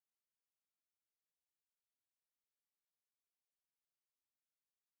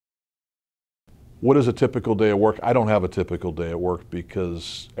What is a typical day at work? I don't have a typical day at work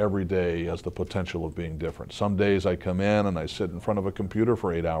because every day has the potential of being different. Some days I come in and I sit in front of a computer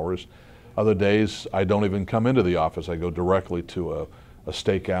for 8 hours. Other days I don't even come into the office. I go directly to a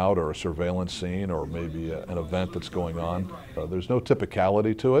stakeout or a surveillance scene or maybe an event that's going on. There's no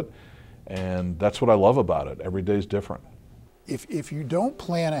typicality to it, and that's what I love about it. Every day's different. If you don't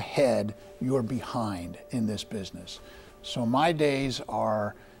plan ahead, you're behind in this business. So my days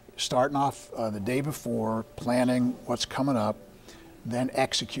are starting off the day before, planning what's coming up, then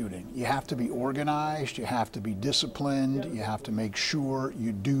executing. You have to be organized, you have to be disciplined, you have to make sure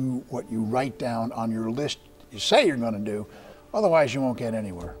you do what you write down on your list you say you're going to do, otherwise you won't get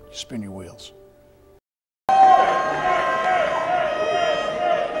anywhere. You spin your wheels.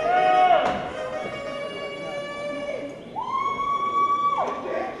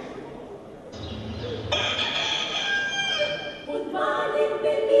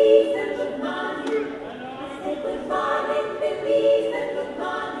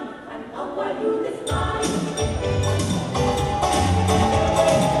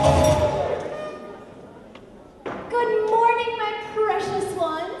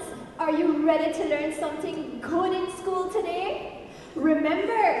 Ready to learn something good in school today?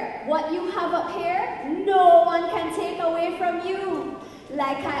 Remember, what you have up here, no one can take away from you.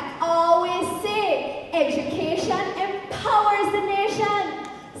 Like I always say, education empowers the nation.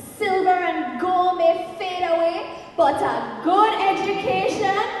 Silver and gold may fade away, but a good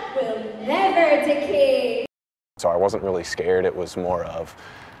education will never decay. So I wasn't really scared. It was more of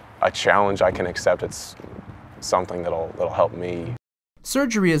a challenge I can accept. It's something that'll help me.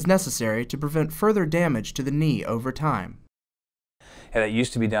 Surgery is necessary to prevent further damage to the knee over time. And that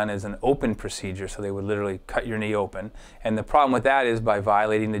used to be done as an open procedure, so they would literally cut your knee open. And the problem with that is by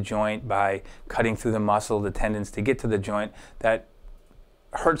violating the joint, by cutting through the muscle, the tendons to get to the joint, that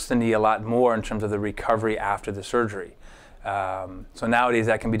hurts the knee a lot more in terms of the recovery after the surgery. So nowadays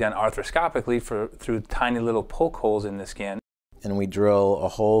that can be done arthroscopically through tiny little poke holes in the skin. And we drill a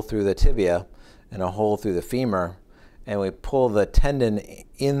hole through the tibia and a hole through the femur, and we pull the tendon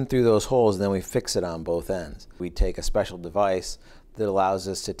in through those holes, and then we fix it on both ends. We take a special device that allows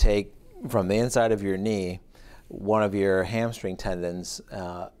us to take from the inside of your knee one of your hamstring tendons,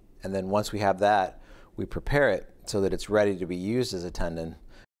 and then once we have that, we prepare it so that it's ready to be used as a tendon.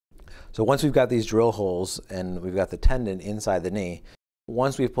 So once we've got these drill holes and we've got the tendon inside the knee,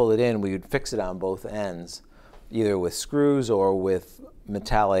 once we've pulled it in, we would fix it on both ends, either with screws or with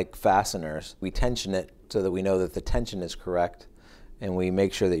metallic fasteners. We tension it so that we know that the tension is correct, and we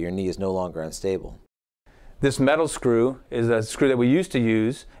make sure that your knee is no longer unstable. This metal screw is a screw that we used to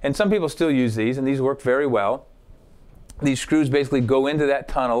use, and some people still use these, and these work very well. These screws basically go into that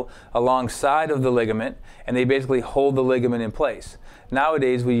tunnel alongside of the ligament, and they basically hold the ligament in place.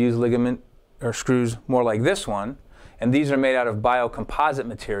 Nowadays we use ligament or screws more like this one, and these are made out of biocomposite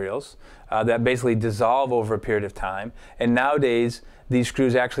materials that basically dissolve over a period of time. And nowadays these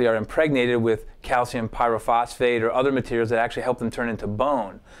screws actually are impregnated with calcium pyrophosphate or other materials that actually help them turn into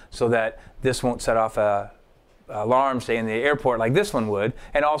bone, so that this won't set off a alarm, say in the airport like this one would,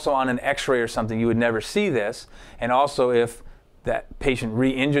 and also on an x-ray or something you would never see this. And also if that patient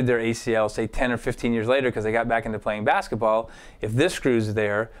re-injured their ACL, say 10 or 15 years later because they got back into playing basketball, if this screw's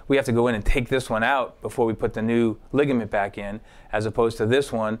there, we have to go in and take this one out before we put the new ligament back in, as opposed to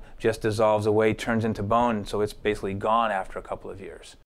this one just dissolves away, turns into bone, so it's basically gone after a couple of years.